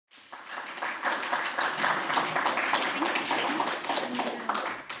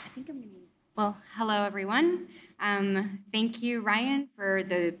Well, hello, everyone. Thank you, Ryan, for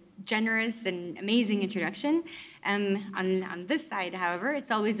the generous and amazing introduction. On this side, however,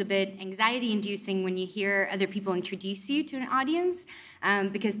 it's always a bit anxiety-inducing when you hear other people introduce you to an audience,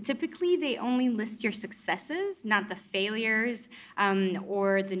 because typically they only list your successes, not the failures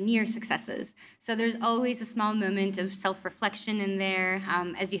or the near successes. So there's always a small moment of self-reflection in there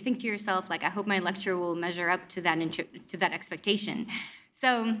as you think to yourself, like, I hope my lecture will measure up to that expectation.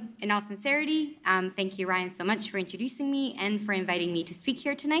 So, in all sincerity, thank you, Ryan, so much for introducing me and for inviting me to speak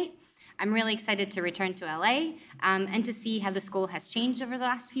here tonight. I'm really excited to return to LA and to see how the school has changed over the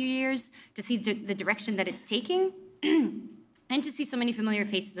last few years, to see the direction that it's taking, and to see so many familiar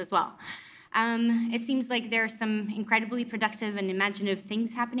faces as well. It seems like there are some incredibly productive and imaginative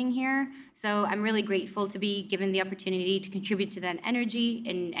things happening here, so I'm really grateful to be given the opportunity to contribute to that energy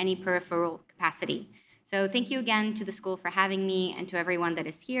in any peripheral capacity. So thank you again to the school for having me and to everyone that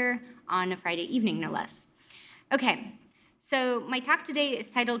is here on a Friday evening, no less. Okay, so my talk today is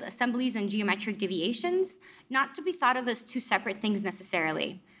titled Assemblies and Geometric Deviations, not to be thought of as two separate things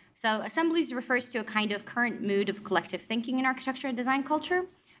necessarily. So assemblies refers to a kind of current mood of collective thinking in architecture and design culture,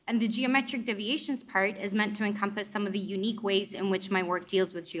 and the geometric deviations part is meant to encompass some of the unique ways in which my work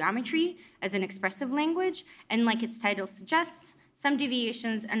deals with geometry as an expressive language, and like its title suggests, some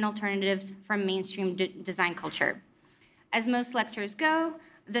deviations and alternatives from mainstream design culture. As most lectures go,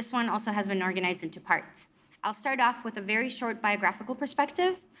 this one also has been organized into parts. I'll start off with a very short biographical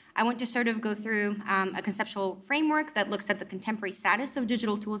perspective. I want to sort of go through a conceptual framework that looks at the contemporary status of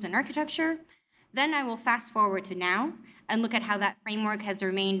digital tools in architecture. Then I will fast forward to now and look at how that framework has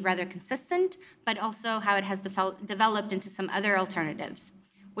remained rather consistent, but also how it has developed into some other alternatives,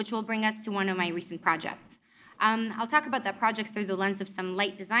 which will bring us to one of my recent projects. I'll talk about that project through the lens of some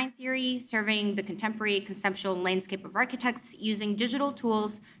light design theory, surveying the contemporary conceptual landscape of architects using digital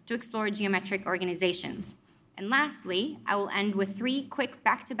tools to explore geometric organizations. And lastly, I will end with 3 quick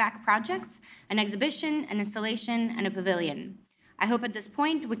back-to-back projects, an exhibition, an installation, and a pavilion. I hope at this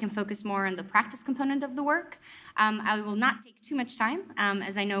point we can focus more on the practice component of the work. I will not take too much time,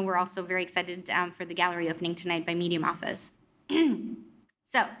 as I know we're also very excited for the gallery opening tonight by Medium Office.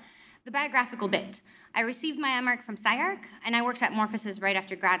 So, the biographical bit. I received my MArch from SciArc, and I worked at Morphosis right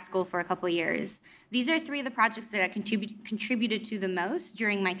after grad school for a couple of years. These are 3 of the projects that I contributed to the most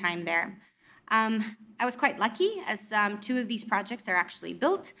during my time there. I was quite lucky, as 2 of these projects are actually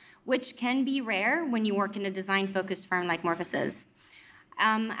built, which can be rare when you work in a design-focused firm like Morphosis.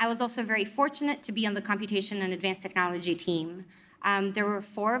 I was also very fortunate to be on the computation and advanced technology team. There were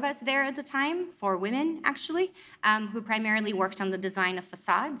 4 of us there at the time, 4 women actually, who primarily worked on the design of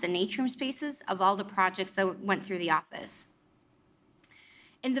facades and atrium spaces of all the projects that went through the office.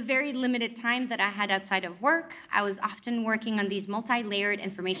 In the very limited time that I had outside of work, I was often working on these multi-layered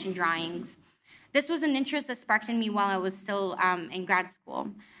information drawings. This was an interest that sparked in me while I was still in grad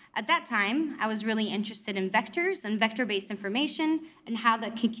school. At that time, I was really interested in vectors and vector-based information and how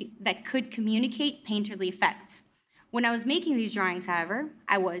that could communicate painterly effects. When I was making these drawings, however,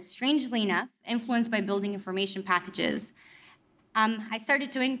 I was, strangely enough, influenced by building information packages. I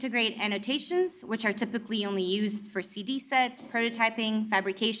started to integrate annotations, which are typically only used for CD sets, prototyping,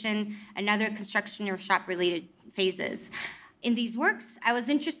 fabrication, and other construction or shop-related phases. In these works, I was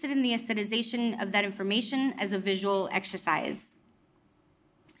interested in the aestheticization of that information as a visual exercise.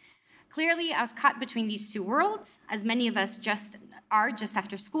 Clearly, I was caught between these 2 worlds, as many of us just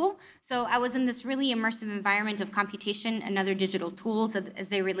after school, so I was in this really immersive environment of computation and other digital tools as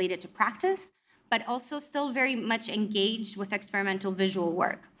they related to practice, but also still very much engaged with experimental visual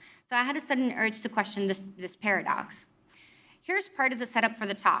work. So I had a sudden urge to question this paradox. Here's part of the setup for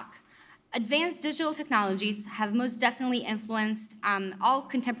the talk. Advanced digital technologies have most definitely influenced all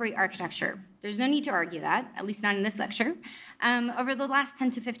contemporary architecture. There's no need to argue that, at least not in this lecture. Over the last 10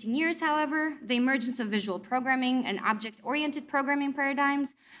 to 15 years, however, the emergence of visual programming and object-oriented programming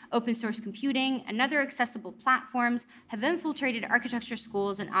paradigms, open source computing, and other accessible platforms have infiltrated architecture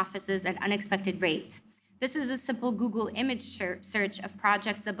schools and offices at unexpected rates. This is a simple Google image search of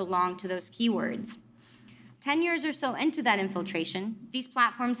projects that belong to those keywords. 10 years or so into that infiltration, these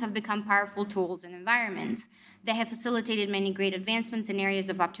platforms have become powerful tools and environments. They have facilitated many great advancements in areas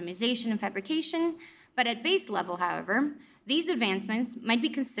of optimization and fabrication, but at base level, however, these advancements might be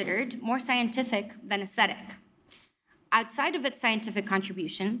considered more scientific than aesthetic. Outside of its scientific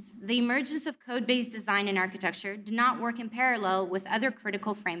contributions, the emergence of code-based design in architecture did not work in parallel with other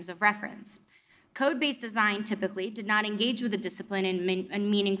critical frames of reference. Code-based design typically did not engage with the discipline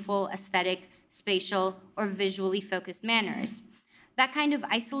in meaningful, aesthetic, spatial, or visually focused manners. That kind of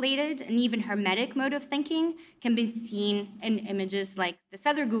isolated and even hermetic mode of thinking can be seen in images like this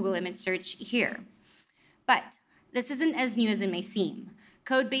other Google image search here. But this isn't as new as it may seem.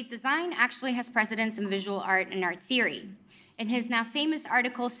 Code-based design actually has precedents in visual art and art theory. In his now famous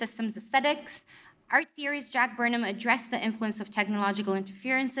article, Systems Aesthetics, art theorist Jack Burnham addressed the influence of technological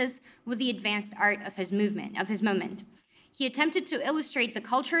interferences with the advanced art of his moment. He attempted to illustrate the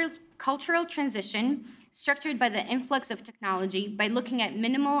cultural transition structured by the influx of technology by looking at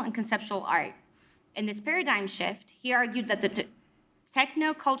minimal and conceptual art. In this paradigm shift, he argued that the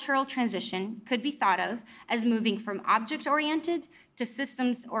techno-cultural transition could be thought of as moving from object-oriented to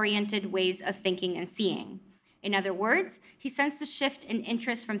systems-oriented ways of thinking and seeing. In other words, he sensed a shift in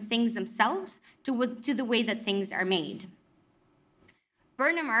interest from things themselves to the way that things are made.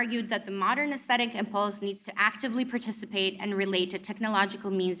 Burnham argued that the modern aesthetic impulse needs to actively participate and relate to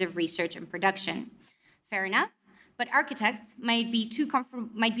technological means of research and production. Fair enough, but architects might be too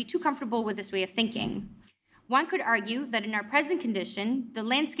comfortable with this way of thinking. One could argue that in our present condition, the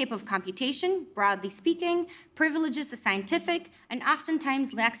landscape of computation, broadly speaking, privileges the scientific and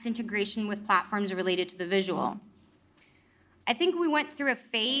oftentimes lacks integration with platforms related to the visual. I think we went through a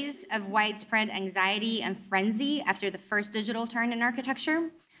phase of widespread anxiety and frenzy after the first digital turn in architecture.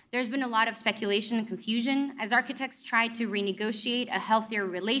 There's been a lot of speculation and confusion as architects tried to renegotiate a healthier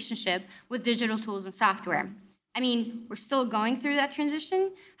relationship with digital tools and software. I mean, we're still going through that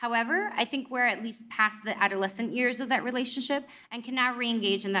transition. However, I think we're at least past the adolescent years of that relationship and can now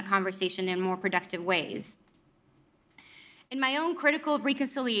re-engage in that conversation in more productive ways. In my own critical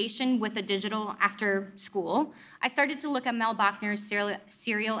reconciliation with the digital after school, I started to look at Mel Bochner's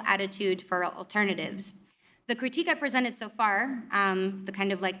serial attitude for alternatives. The critique I presented so far, the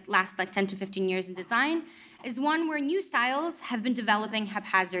kind of last 10 to 15 years in design, is one where new styles have been developing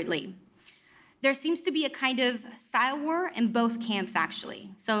haphazardly. There seems to be a kind of style war in both camps,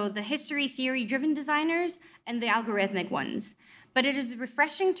 actually. So the history theory-driven designers and the algorithmic ones. But it is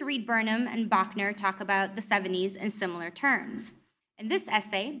refreshing to read Burnham and Bochner talk about the 70s in similar terms. In this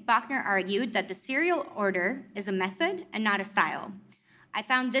essay, Bochner argued that the serial order is a method and not a style. I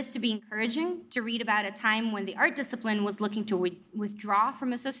found this to be encouraging to read about a time when the art discipline was looking to withdraw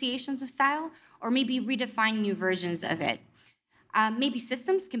from associations of style or maybe redefine new versions of it. Maybe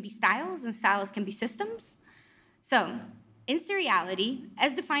systems can be styles and styles can be systems. So, in seriality,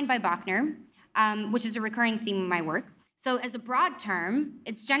 as defined by Bochner, which is a recurring theme of my work, so as a broad term,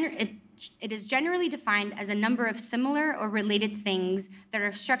 it is generally defined as a number of similar or related things that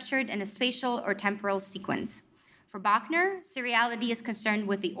are structured in a spatial or temporal sequence. For Bochner, seriality is concerned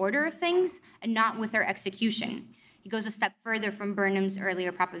with the order of things and not with their execution. He goes a step further from Burnham's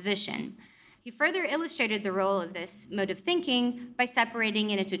earlier proposition. He further illustrated the role of this mode of thinking by separating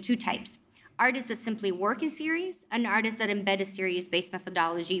it into two types: artists that simply work in series and artists that embed a series-based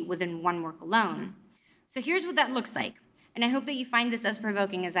methodology within one work alone. So here's what that looks like, and I hope that you find this as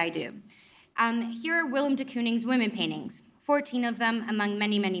provoking as I do. Here are Willem de Kooning's women paintings, 14 of them among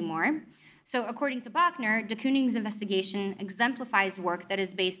many, many more. So according to Bochner, de Kooning's investigation exemplifies work that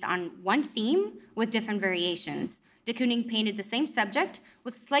is based on one theme with different variations. De Kooning painted the same subject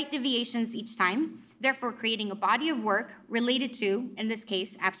with slight deviations each time, therefore creating a body of work related to, in this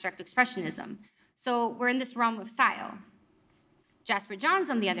case, abstract expressionism. So we're in this realm of style. Jasper Johns,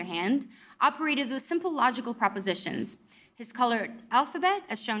 on the other hand, operated with simple logical propositions. His colored alphabet,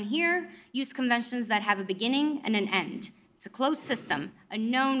 as shown here, used conventions that have a beginning and an end. It's a closed system, a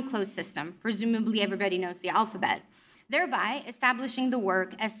known closed system. Presumably everybody knows the alphabet, thereby establishing the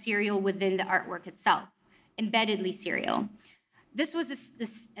work as serial within the artwork itself, embeddedly serial. This was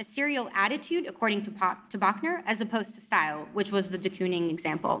a serial attitude, according to Bochner, as opposed to style, which was the de Kooning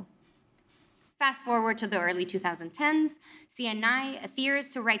example. Fast forward to the early 2010s, Sia Nai, a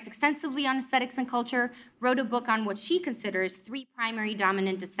theorist who writes extensively on aesthetics and culture, wrote a book on what she considers three primary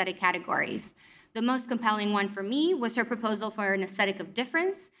dominant aesthetic categories. The most compelling one for me was her proposal for an aesthetic of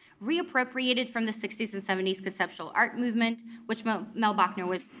difference, reappropriated from the 60s and 70s conceptual art movement, which Mel Bochner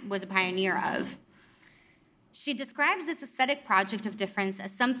was a pioneer of. She describes this aesthetic project of difference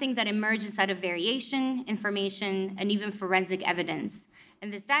as something that emerges out of variation, information, and even forensic evidence. In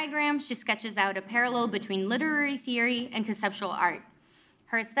this diagram, she sketches out a parallel between literary theory and conceptual art.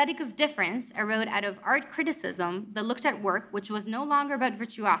 Her aesthetic of difference arose out of art criticism that looked at work which was no longer about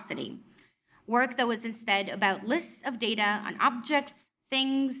virtuosity, work that was instead about lists of data on objects,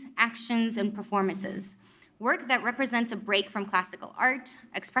 things, actions, and performances. Work that represents a break from classical art,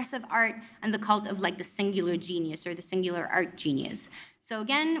 expressive art, and the cult of the singular genius or the singular art genius. So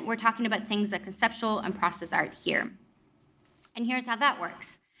again, we're talking about things like conceptual and process art here. And here's how that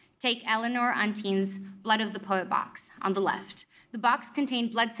works. Take Eleanor Antín's Blood of the Poet box on the left. The box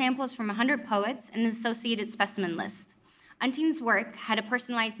contained blood samples from 100 poets and an associated specimen list. Unting's work had a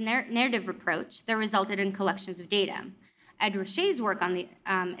personalized narrative approach that resulted in collections of data. Ed Roche's work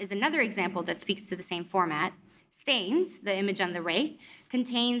is another example that speaks to the same format. Stains, the image on the right,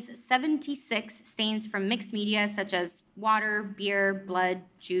 contains 76 stains from mixed media such as water, beer, blood,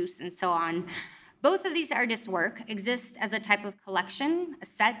 juice, and so on. Both of these artists' work exist as a type of collection, a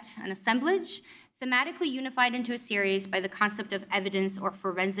set, an assemblage, thematically unified into a series by the concept of evidence or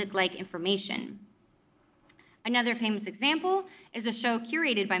forensic-like information. Another famous example is a show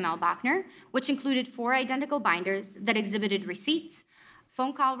curated by Mel Bachner, which included 4 identical binders that exhibited receipts,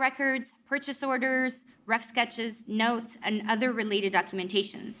 phone call records, purchase orders, rough sketches, notes, and other related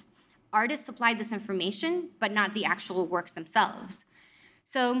documentations. Artists supplied this information, but not the actual works themselves.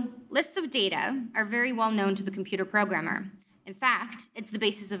 So lists of data are very well known to the computer programmer. In fact, it's the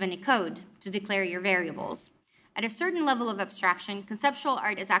basis of any code to declare your variables. At a certain level of abstraction, conceptual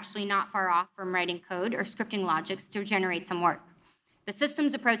art is actually not far off from writing code or scripting logics to generate some work. The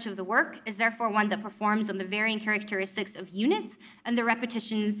systems approach of the work is therefore one that performs on the varying characteristics of units and the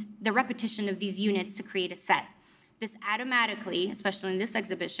repetition of these units to create a set. This automatically, especially in this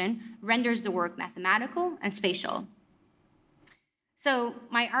exhibition, renders the work mathematical and spatial. So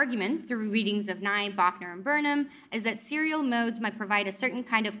my argument through readings of Nye, Bachner, and Burnham is that serial modes might provide a certain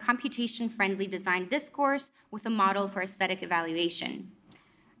kind of computation-friendly design discourse with a model for aesthetic evaluation.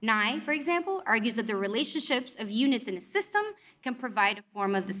 Nye, for example, argues that the relationships of units in a system can provide a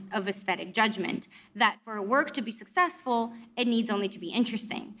form of aesthetic judgment, that for a work to be successful, it needs only to be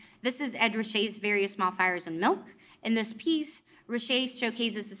interesting. This is Ed Roche's Various Small Fires in Milk. In this piece, Roche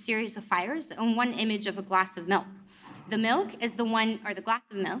showcases a series of fires on one image of a glass of milk. The milk is the one, or the glass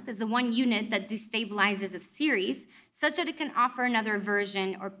of milk, is the one unit that destabilizes the series such that it can offer another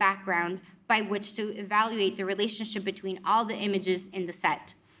version or background by which to evaluate the relationship between all the images in the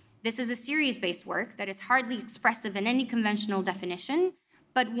set. This is a series-based work that is hardly expressive in any conventional definition,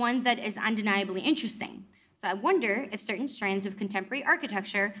 but one that is undeniably interesting. So I wonder if certain strands of contemporary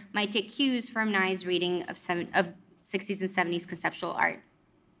architecture might take cues from Nye's reading of 60s and 70s conceptual art.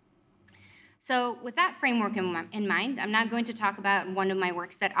 So with that framework in mind, I'm now going to talk about one of my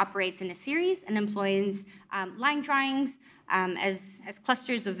works that operates in a series and employs line drawings as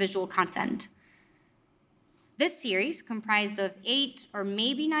clusters of visual content. This series, comprised of 8 or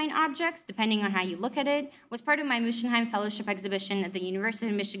maybe 9 objects, depending on how you look at it, was part of my Muschenheim Fellowship exhibition at the University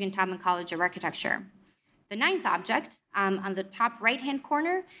of Michigan Taubman College of Architecture. The 9th object, on the top right-hand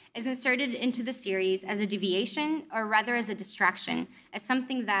corner, is inserted into the series as a deviation, or rather as a distraction, as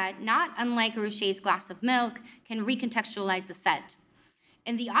something that, not unlike Roche's glass of milk, can recontextualize the set.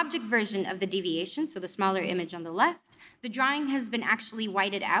 In the object version of the deviation, so the smaller image on the left, the drawing has been actually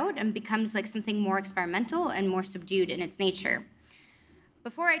whited out and becomes like something more experimental and more subdued in its nature.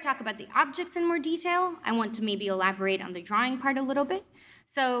 Before I talk about the objects in more detail, I want to maybe elaborate on the drawing part a little bit.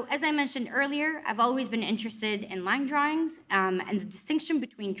 So as I mentioned earlier, I've always been interested in line drawings and the distinction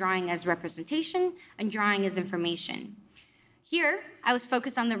between drawing as representation and drawing as information. Here, I was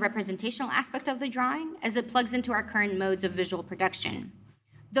focused on the representational aspect of the drawing as it plugs into our current modes of visual production.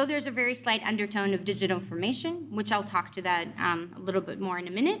 Though there's a very slight undertone of digital information, which I'll talk to that a little bit more in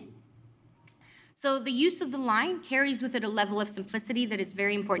a minute. So the use of the line carries with it a level of simplicity that is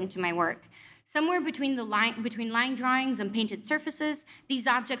very important to my work. Somewhere between line drawings and painted surfaces, these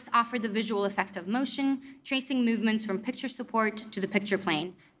objects offer the visual effect of motion, tracing movements from picture support to the picture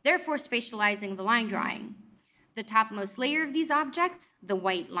plane, therefore spatializing the line drawing. The topmost layer of these objects, the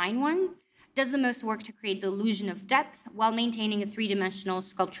white line one, does the most work to create the illusion of depth while maintaining a three-dimensional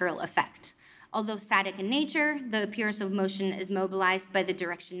sculptural effect. Although static in nature, the appearance of motion is mobilized by the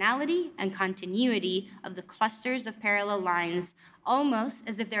directionality and continuity of the clusters of parallel lines, almost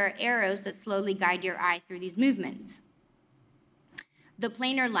as if there are arrows that slowly guide your eye through these movements. The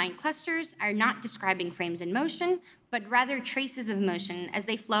planar line clusters are not describing frames in motion, but rather traces of motion as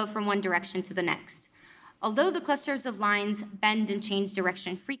they flow from one direction to the next. Although the clusters of lines bend and change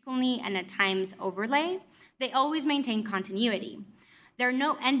direction frequently and at times overlay, they always maintain continuity. There are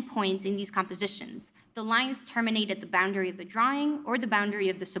no endpoints in these compositions. The lines terminate at the boundary of the drawing or the boundary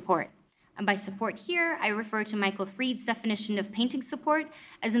of the support. And by support here, I refer to Michael Fried's definition of painting support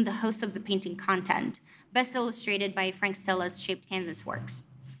as in the host of the painting content, best illustrated by Frank Stella's shaped canvas works.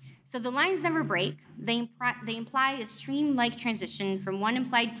 So the lines never break. They imply a stream-like transition from one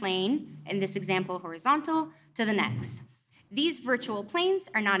implied plane, in this example horizontal, to the next. These virtual planes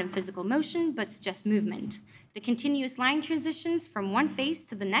are not in physical motion, but suggest movement. The continuous line transitions from one face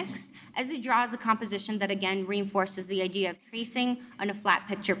to the next as it draws a composition that again reinforces the idea of tracing on a flat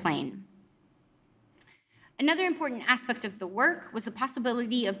picture plane. Another important aspect of the work was the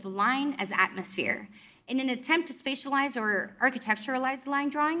possibility of the line as atmosphere in an attempt to spatialize or architecturalize the line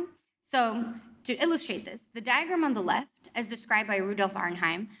drawing. So to illustrate this, the diagram on the left, as described by Rudolf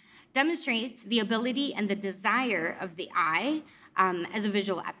Arnheim, demonstrates the ability and the desire of the eye as a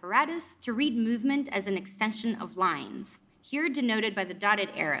visual apparatus to read movement as an extension of lines, here denoted by the dotted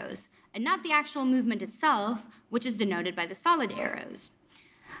arrows, and not the actual movement itself, which is denoted by the solid arrows.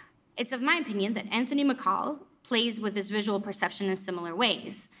 It's of my opinion that Anthony McCall plays with this visual perception in similar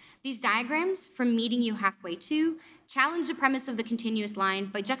ways. These diagrams, from meeting you halfway to, challenge the premise of the continuous line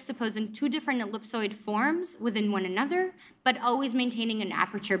by juxtaposing two different ellipsoid forms within one another, but always maintaining an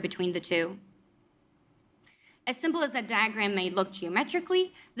aperture between the two. As simple as that diagram may look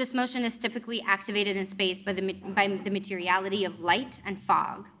geometrically, this motion is typically activated in space by the materiality of light and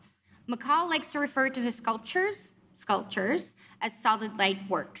fog. McCall likes to refer to his sculptures as solid light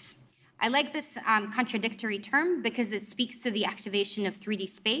works. I like this contradictory term because it speaks to the activation of 3D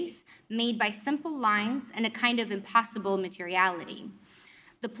space made by simple lines and a kind of impossible materiality.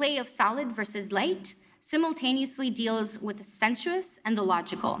 The play of solid versus light simultaneously deals with the sensuous and the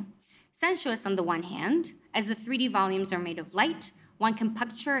logical. Sensuous on the one hand, as the 3D volumes are made of light, one can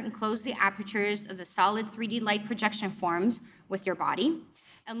puncture and close the apertures of the solid 3D light projection forms with your body.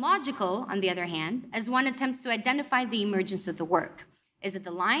 And logical, on the other hand, as one attempts to identify the emergence of the work. Is it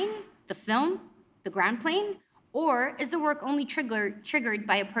the line, the film, the ground plane, or is the work only triggered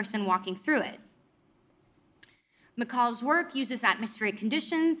by a person walking through it? McCall's work uses atmospheric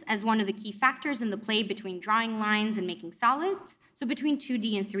conditions as one of the key factors in the play between drawing lines and making solids, so between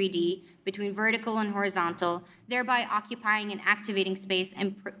 2D and 3D, between vertical and horizontal, thereby occupying and activating space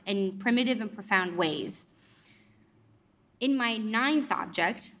in primitive and profound ways. In my 9th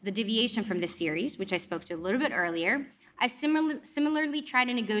object, the deviation from this series, which I spoke to a little bit earlier, I similarly try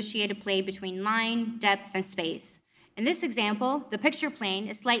to negotiate a play between line, depth, and space. In this example, the picture plane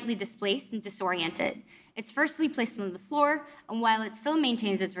is slightly displaced and disoriented. It's firstly placed on the floor, and while it still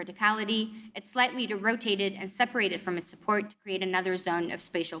maintains its verticality, it's slightly rotated and separated from its support to create another zone of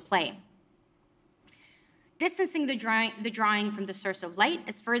spatial play. Distancing the drawing from the source of light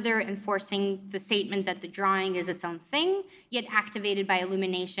is further enforcing the statement that the drawing is its own thing, yet activated by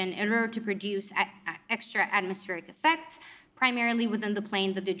illumination in order to produce extra atmospheric effects, primarily within the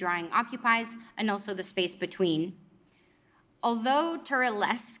plane that the drawing occupies, and also the space between. Although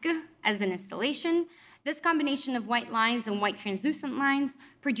Turrellesque as an installation, this combination of white lines and white translucent lines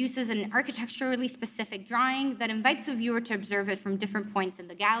produces an architecturally specific drawing that invites the viewer to observe it from different points in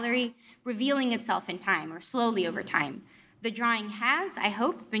the gallery, revealing itself in time or slowly over time. The drawing has, I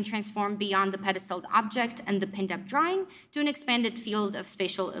hope, been transformed beyond the pedestaled object and the pinned-up drawing to an expanded field of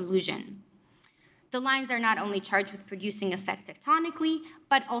spatial illusion. The lines are not only charged with producing effect tectonically,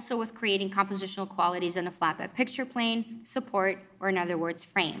 but also with creating compositional qualities in a flatbed picture plane, support, or in other words,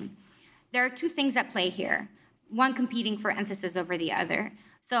 frame. There are two things at play here, one competing for emphasis over the other.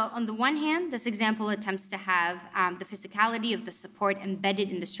 So on the one hand, this example attempts to have the physicality of the support embedded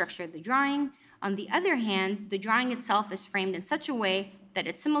in the structure of the drawing. On the other hand, the drawing itself is framed in such a way that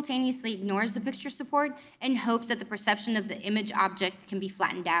it simultaneously ignores the picture support and hopes that the perception of the image object can be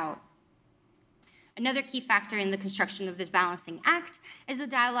flattened out. Another key factor in the construction of this balancing act is the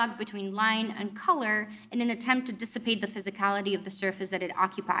dialogue between line and color in an attempt to dissipate the physicality of the surface that it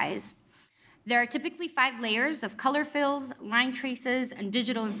occupies. There are typically 5 layers of color fills, line traces, and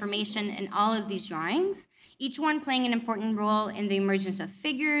digital information in all of these drawings, each one playing an important role in the emergence of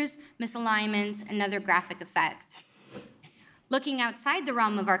figures, misalignments, and other graphic effects. Looking outside the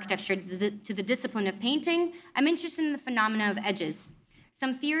realm of architecture to the discipline of painting, I'm interested in the phenomena of edges.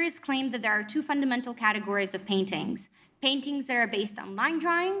 Some theorists claim that there are 2 fundamental categories of paintings: paintings that are based on line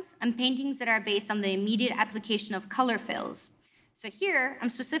drawings and paintings that are based on the immediate application of color fills. So here, I'm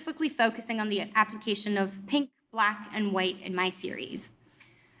specifically focusing on the application of pink, black, and white in my series.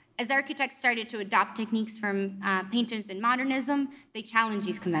 As architects started to adopt techniques from painters in modernism, they challenged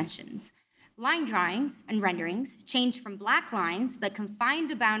these conventions. Line drawings and renderings changed from black lines that confined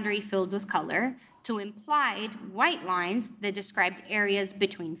a boundary filled with color to implied white lines that described areas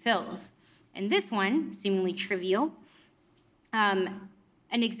between fills. And this one, seemingly trivial, an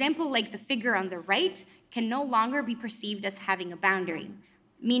example like the figure on the right can no longer be perceived as having a boundary,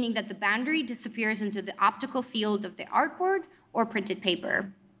 meaning that the boundary disappears into the optical field of the artboard or printed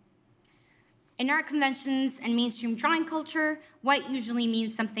paper. In art conventions and mainstream drawing culture, white usually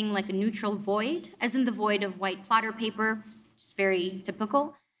means something like a neutral void, as in the void of white plotter paper, which is very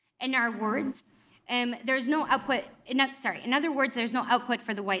typical. In our words, there's no output, in other words, there's no output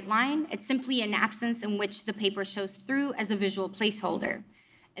for the white line. It's simply an absence in which the paper shows through as a visual placeholder.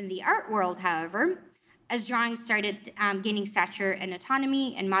 In the art world, however, As drawings started gaining stature and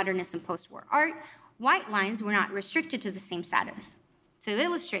autonomy in modernist and post-war art, white lines were not restricted to the same status. To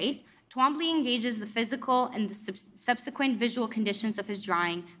illustrate, Twombly engages the physical and the subsequent visual conditions of his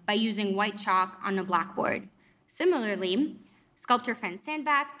drawing by using white chalk on a blackboard. Similarly, sculptor Fen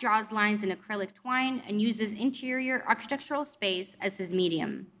Sandbach draws lines in acrylic twine and uses interior architectural space as his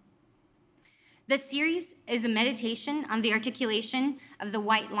medium. This series is a meditation on the articulation of the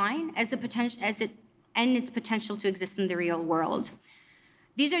white line and its potential to exist in the real world.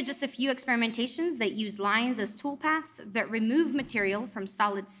 These are just a few experimentations that use lines as toolpaths that remove material from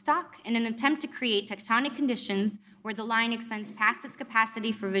solid stock in an attempt to create tectonic conditions where the line expands past its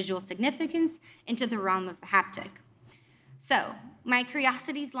capacity for visual significance into the realm of the haptic. So, my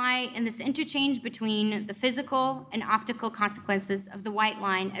curiosities lie in this interchange between the physical and optical consequences of the white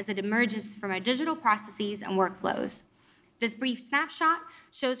line as it emerges from our digital processes and workflows. This brief snapshot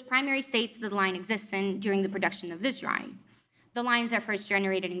shows primary states the line exists in during the production of this drawing. The lines are first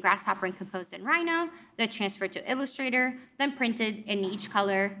generated in Grasshopper and composed in Rhino, then transferred to Illustrator, then printed in each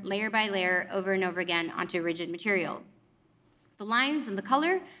color, layer by layer, over and over again onto rigid material. The lines and the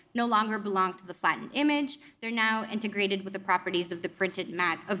color no longer belong to the flattened image. They're now integrated with the properties of the printed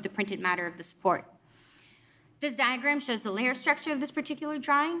matter of the support. This diagram shows the layer structure of this particular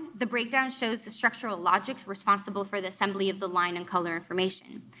drawing. The breakdown shows the structural logics responsible for the assembly of the line and color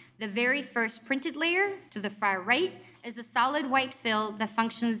information. The very first printed layer, to the far right, is a solid white fill that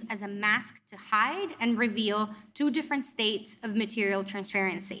functions as a mask to hide and reveal two different states of material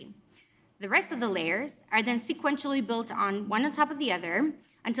transparency. The rest of the layers are then sequentially built on one on top of the other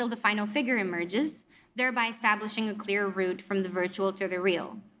until the final figure emerges, thereby establishing a clear route from the virtual to the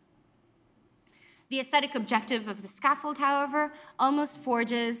real. The aesthetic objective of the scaffold, however, almost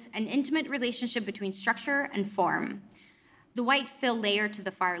forges an intimate relationship between structure and form. The white fill layer to the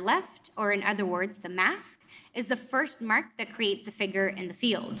far left, or in other words, the mask, is the first mark that creates a figure in the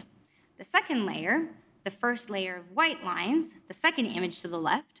field. The second layer, the first layer of white lines, the second image to the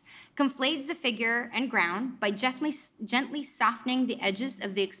left, conflates the figure and ground by gently softening the edges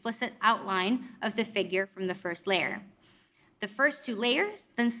of the explicit outline of the figure from the first layer. The first two layers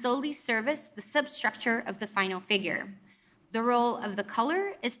then solely service the substructure of the final figure. The role of the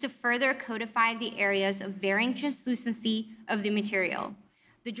color is to further codify the areas of varying translucency of the material.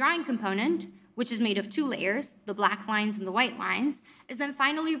 The drawing component, which is made of two layers, the black lines and the white lines, is then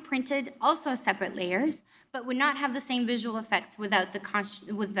finally printed also as separate layers, but would not have the same visual effects without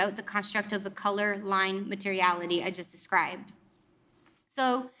the construct of the color line materiality I just described.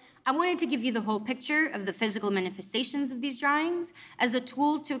 So, I wanted to give you the whole picture of the physical manifestations of these drawings as a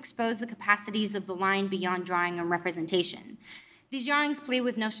tool to expose the capacities of the line beyond drawing and representation. These drawings play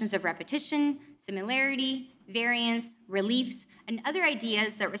with notions of repetition, similarity, variance, reliefs, and other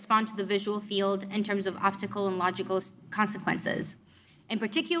ideas that respond to the visual field in terms of optical and logical consequences. In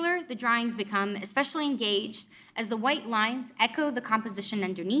particular, the drawings become especially engaged as the white lines echo the composition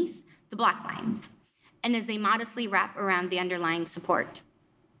underneath the black lines, and as they modestly wrap around the underlying support.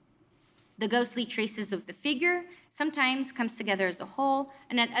 The ghostly traces of the figure sometimes comes together as a whole,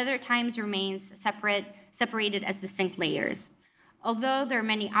 and at other times remains separated as distinct layers. Although there are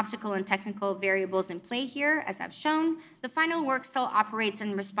many optical and technical variables in play here, as I've shown, the final work still operates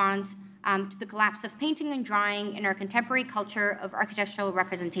in response to the collapse of painting and drawing in our contemporary culture of architectural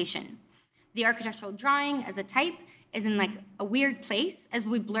representation. The architectural drawing as a type is in like a weird place as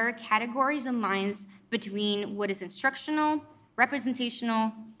we blur categories and lines between what is instructional,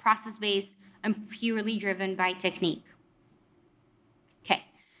 representational, process-based, and purely driven by technique. Okay,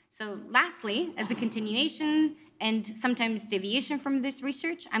 so lastly, as a continuation and sometimes deviation from this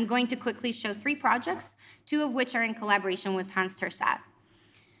research, I'm going to quickly show 3 projects, 2 of which are in collaboration with Hans Tersat.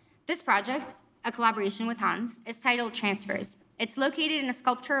 This project, a collaboration with Hans, is titled Transfers. It's located in a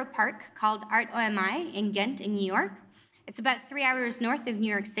sculptural park called Art-OMI in Ghent in New York. It's about 3 hours north of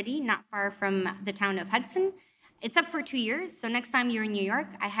New York City, not far from the town of Hudson. It's up for 2 years, so next time you're in New York,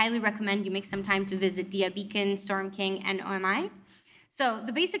 I highly recommend you make some time to visit Dia Beacon, Storm King, and OMI. So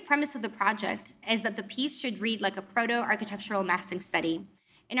the basic premise of the project is that the piece should read like a proto-architectural massing study.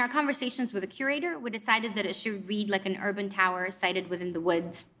 In our conversations with the curator, we decided that it should read like an urban tower sited within the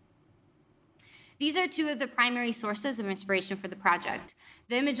woods. These are 2 of the primary sources of inspiration for the project.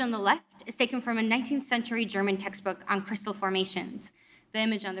 The image on the left is taken from a 19th century German textbook on crystal formations. The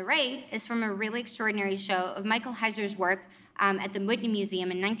image on the right is from a really extraordinary show of Michael Heiser's work at the Whitney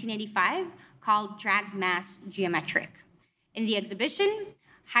Museum in 1985 called Drag Mass Geometric. In the exhibition,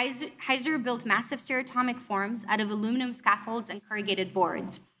 Heiser built massive stereotomic forms out of aluminum scaffolds and corrugated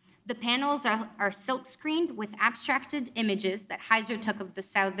boards. The panels are silk screened with abstracted images that Heiser took of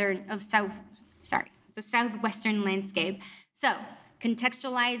the southwestern landscape. So,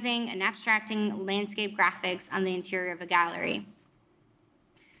 contextualizing and abstracting landscape graphics on the interior of a gallery.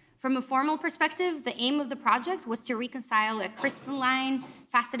 From a formal perspective, the aim of the project was to reconcile a crystalline,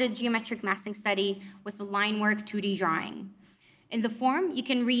 faceted geometric massing study with a line work 2D drawing. In the form, you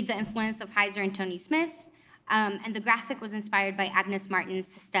can read the influence of Heiser and Tony Smith, and the graphic was inspired by Agnes Martin's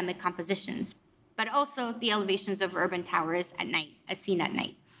systemic compositions, but also the elevations of urban towers at night, as seen at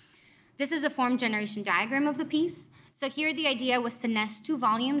night. This is a form generation diagram of the piece. So here the idea was to nest two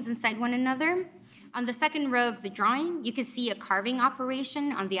volumes inside one another. On the second row of the drawing, you can see a carving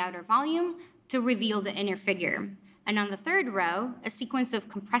operation on the outer volume to reveal the inner figure. And on the third row, a sequence of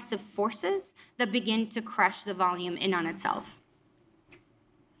compressive forces that begin to crush the volume in on itself.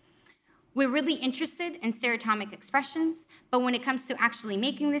 We're really interested in stereotomic expressions, but when it comes to actually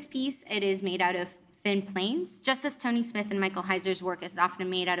making this piece, it is made out of thin planes, just as Tony Smith and Michael Heiser's work is often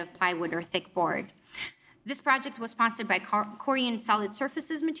made out of plywood or thick board. This project was sponsored by Korean Solid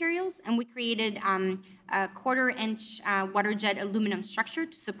Surfaces Materials, and we created a 1/4-inch water jet aluminum structure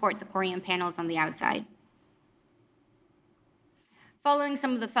to support the Korean panels on the outside. Following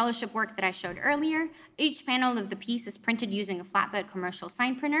some of the fellowship work that I showed earlier, each panel of the piece is printed using a flatbed commercial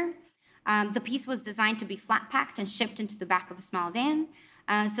sign printer. The piece was designed to be flat packed and shipped into the back of a small van.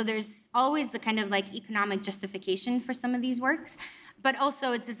 So there's always the kind of like economic justification for some of these works, but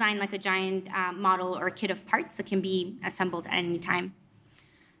also it's designed like a giant model or kit of parts that can be assembled at any time.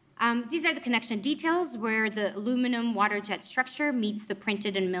 These are the connection details where the aluminum water jet structure meets the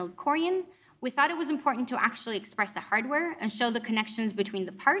printed and milled Korean. We thought it was important to actually express the hardware and show the connections between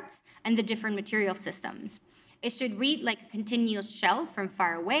the parts and the different material systems. It should read like a continuous shell from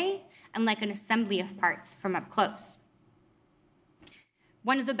far away and like an assembly of parts from up close.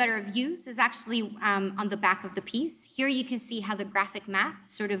 One of the better views is actually on the back of the piece. Here you can see how the graphic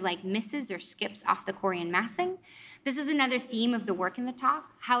map sort of like misses or skips off the Korean massing. This is another theme of the work in the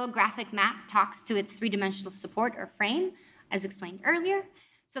talk, how a graphic map talks to its three-dimensional support or frame, as explained earlier.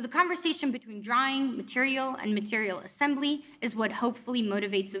 So the conversation between drawing, material, and material assembly is what hopefully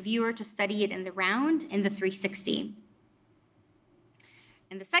motivates the viewer to study it in the round in the 360.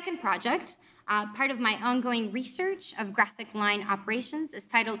 In the second project, part of my ongoing research of graphic line operations is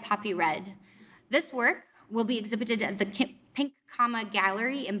titled Poppy Red. This work will be exhibited at the Pink Comma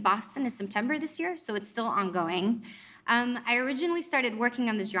Gallery in Boston in September this year, so it's still ongoing. I originally started working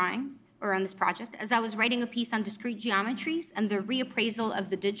on this drawing, or on this project, as I was writing a piece on discrete geometries and the reappraisal of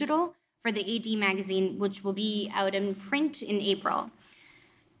the digital for the AD magazine, which will be out in print in April.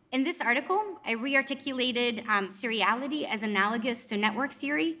 In this article, I rearticulated seriality as analogous to network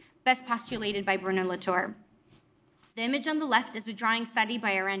theory, best postulated by Bruno Latour. The image on the left is a drawing study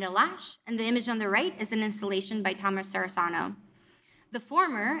by Aranda Lash, and the image on the right is an installation by Thomas Sarasano. The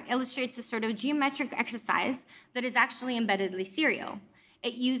former illustrates a sort of geometric exercise that is actually embeddedly serial.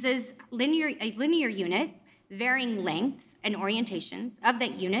 It uses a linear unit, varying lengths and orientations of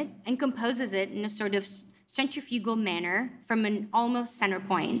that unit, and composes it in a sort of centrifugal manner from an almost center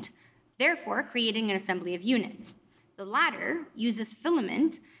point, therefore creating an assembly of units. The latter uses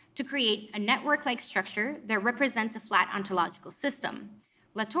filament to create a network-like structure that represents a flat ontological system.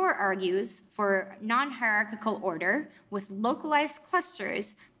 Latour argues for non-hierarchical order with localized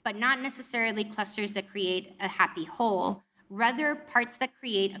clusters, but not necessarily clusters that create a happy whole, rather parts that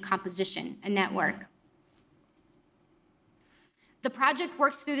create a composition, a network. The project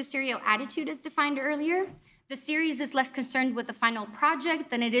works through the serial attitude as defined earlier. The series is less concerned with the final project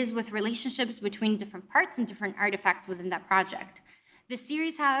than it is with relationships between different parts and different artifacts within that project. The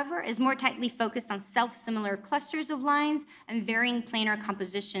series, however, is more tightly focused on self-similar clusters of lines and varying planar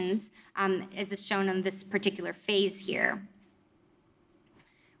compositions, as is shown on this particular phase here.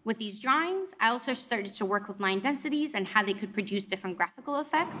 With these drawings, I also started to work with line densities and how they could produce different graphical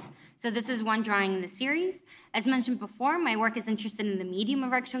effects. So this is one drawing in the series. As mentioned before, my work is interested in the medium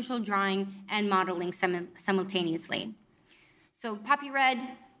of architectural drawing and modeling simultaneously. So Poppy Red,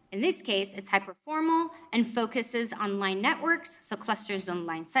 in this case, it's hyperformal and focuses on line networks, so clusters on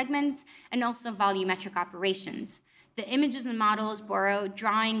line segments, and also volumetric operations. The images and models borrow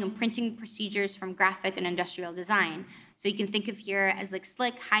drawing and printing procedures from graphic and industrial design. So you can think of here as like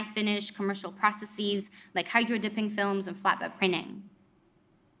slick, high finish commercial processes like hydro dipping films and flatbed printing.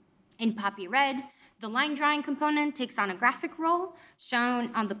 In Poppy Red, the line drawing component takes on a graphic role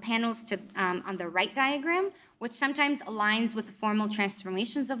shown on the panels on the right diagram, which sometimes aligns with the formal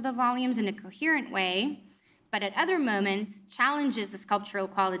transformations of the volumes in a coherent way, but at other moments challenges the sculptural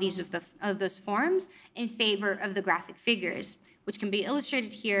qualities of those forms in favor of the graphic figures, which can be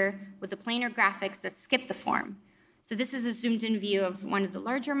illustrated here with the planar graphics that skip the form. So this is a zoomed in view of one of the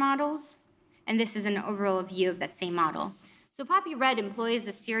larger models. And this is an overall view of that same model. So PPoHA-MIA employs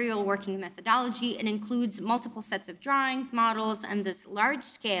a serial working methodology and includes multiple sets of drawings, models, and this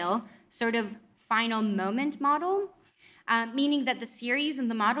large-scale sort of final moment model, meaning that the series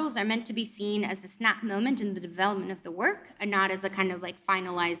and the models are meant to be seen as a snap moment in the development of the work and not as a kind of like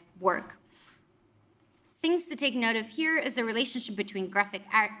finalized work. Things to take note of here is the relationship between graphic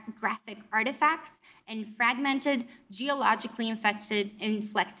artifacts and fragmented, geologically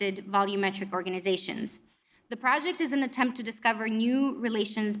inflected volumetric organizations. The project is an attempt to discover new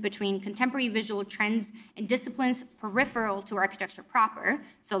relations between contemporary visual trends and disciplines peripheral to architecture proper,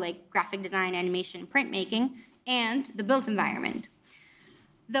 so like graphic design, animation, printmaking, and the built environment.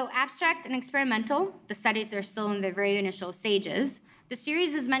 Though abstract and experimental, the studies are still in their very initial stages, the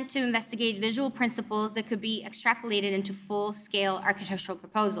series is meant to investigate visual principles that could be extrapolated into full-scale architectural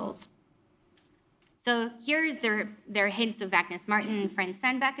proposals. So here's their hints of Agnes Martin and Franz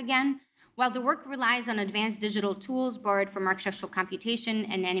Sandbach again. While the work relies on advanced digital tools borrowed from architectural computation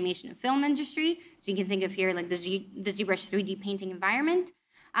and animation and film industry, so you can think of here like the ZBrush 3D painting environment,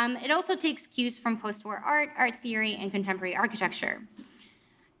 it also takes cues from post-war art, art theory, and contemporary architecture.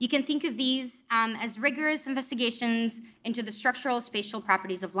 You can think of these as rigorous investigations into the structural spatial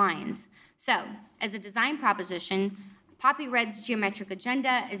properties of lines. So, as a design proposition, PPoHA-MIA's geometric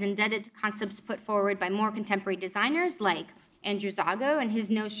agenda is indebted to concepts put forward by more contemporary designers like Andrew Zago and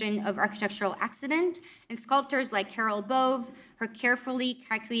his notion of architectural accident, and sculptors like Carol Bove, her carefully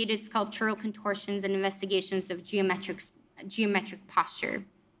calculated sculptural contortions and investigations of geometric posture.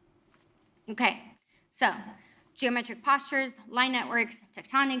 Okay, so geometric postures, line networks,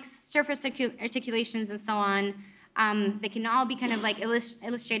 tectonics, surface articulations, and so on, they can all be kind of like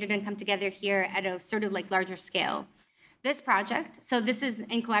illustrated and come together here at a sort of like larger scale. This project, so this is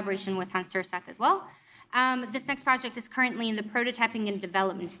in collaboration with Hans Tursak as well. This next project is currently in the prototyping and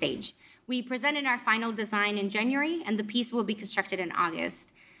development stage. We presented our final design in January, and the piece will be constructed in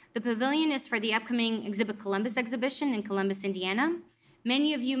August. The pavilion is for the upcoming Exhibit Columbus exhibition in Columbus, Indiana.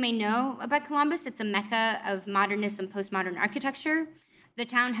 Many of you may know about Columbus. It's a mecca of modernist and postmodern architecture. The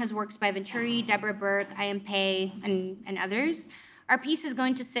town has works by Venturi, Deborah Burke, I.M. Pei, and others. Our piece is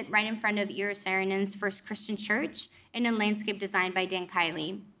going to sit right in front of Eero Saarinen's First Christian Church in a landscape designed by Dan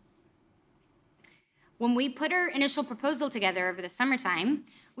Kiley. When we put our initial proposal together over the summertime,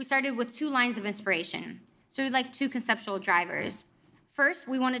 we started with two lines of inspiration, sort of like two conceptual drivers. First,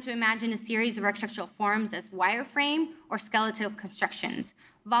 we wanted to imagine a series of architectural forms as wireframe or skeletal constructions,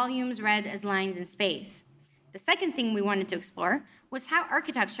 volumes read as lines in space. The second thing we wanted to explore was how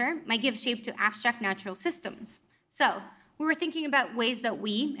architecture might give shape to abstract natural systems. So, we were thinking about ways that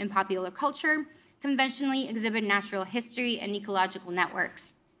we, in popular culture, conventionally exhibit natural history and ecological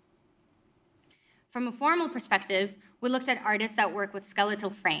networks. From a formal perspective, we looked at artists that work with skeletal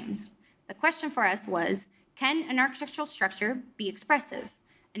frames. The question for us was, can an architectural structure be expressive?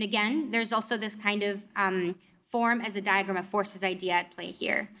 And again, there's also this kind of form as a diagram of forces idea at play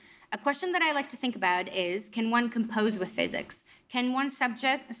here. A question that I like to think about is, can one compose with physics? Can one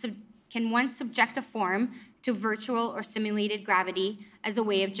subject a form to virtual or simulated gravity as a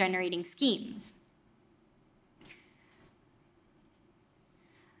way of generating schemes?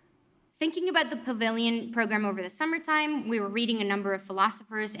 Thinking about the pavilion program over the summertime, we were reading a number of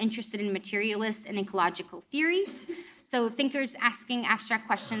philosophers interested in materialist and ecological theories, so thinkers asking abstract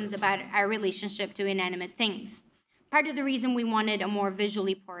questions about our relationship to inanimate things. Part of the reason we wanted a more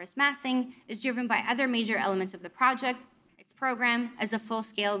visually porous massing is driven by other major elements of the project, its program, as a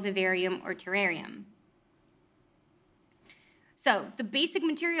full-scale vivarium or terrarium. So the basic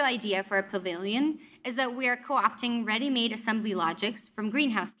material idea for a pavilion is that we are co-opting ready-made assembly logics from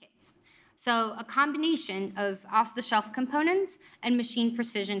greenhouse kits. So a combination of off-the-shelf components and machine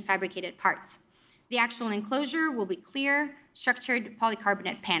precision fabricated parts. The actual enclosure will be clear, structured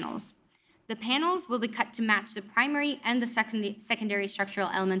polycarbonate panels. The panels will be cut to match the primary and the secondary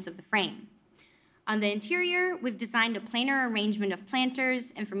structural elements of the frame. On the interior, we've designed a planar arrangement of planters,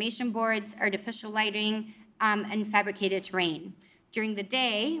 information boards, artificial lighting, and fabricated terrain. During the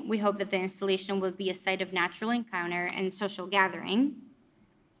day, we hope that the installation will be a site of natural encounter and social gathering.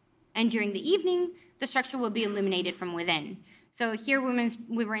 And during the evening, the structure will be illuminated from within. So here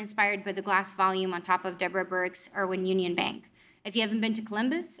we were inspired by the glass volume on top of Deborah Burke's Irwin Union Bank. If you haven't been to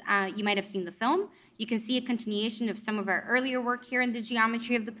Columbus, you might have seen the film. You can see a continuation of some of our earlier work here in the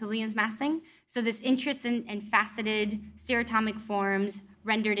geometry of the pavilion's massing. So this interest in faceted stereotomic forms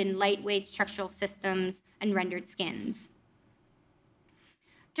rendered in lightweight structural systems and rendered skins.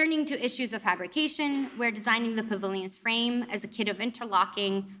 Turning to issues of fabrication, we're designing the pavilion's frame as a kit of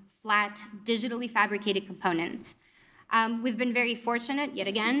interlocking, flat, digitally fabricated components. We've been very fortunate, yet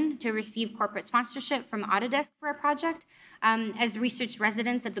again, to receive corporate sponsorship from Autodesk for our project. As research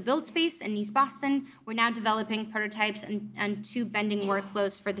residents at the Build Space in East Boston, we're now developing prototypes and tube bending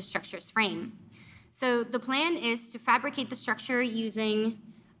workflows for the structure's frame. So the plan is to fabricate the structure using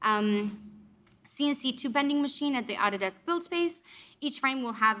CNC tube bending machine at the Autodesk Build Space. Each frame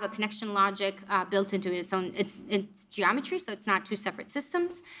will have a connection logic built into its geometry, so it's not two separate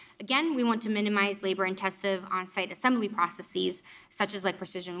systems. Again, we want to minimize labor-intensive on-site assembly processes, such as like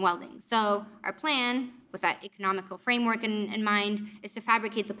precision welding. So our plan, with that economical framework in mind, is to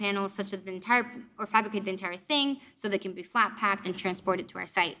fabricate the panels such that fabricate the entire thing so they can be flat packed and transported to our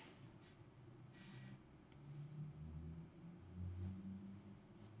site.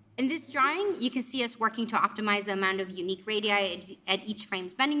 In this drawing, you can see us working to optimize the amount of unique radii at each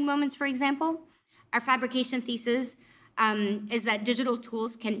frame's bending moments, for example. Our fabrication thesis is that digital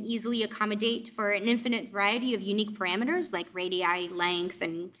tools can easily accommodate for an infinite variety of unique parameters like radii, length,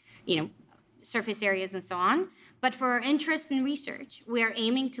 and surface areas and so on. But for our interest in research, we are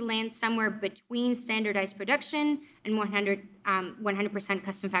aiming to land somewhere between standardized production and 100%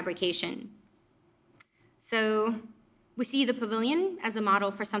 custom fabrication. So we see the pavilion as a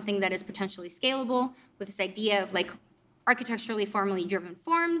model for something that is potentially scalable with this idea of like architecturally formally driven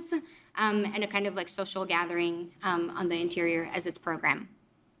forms and a kind of like social gathering on the interior as its program.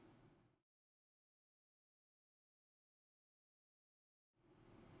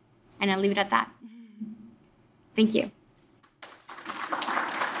 And I'll leave it at that. Thank you.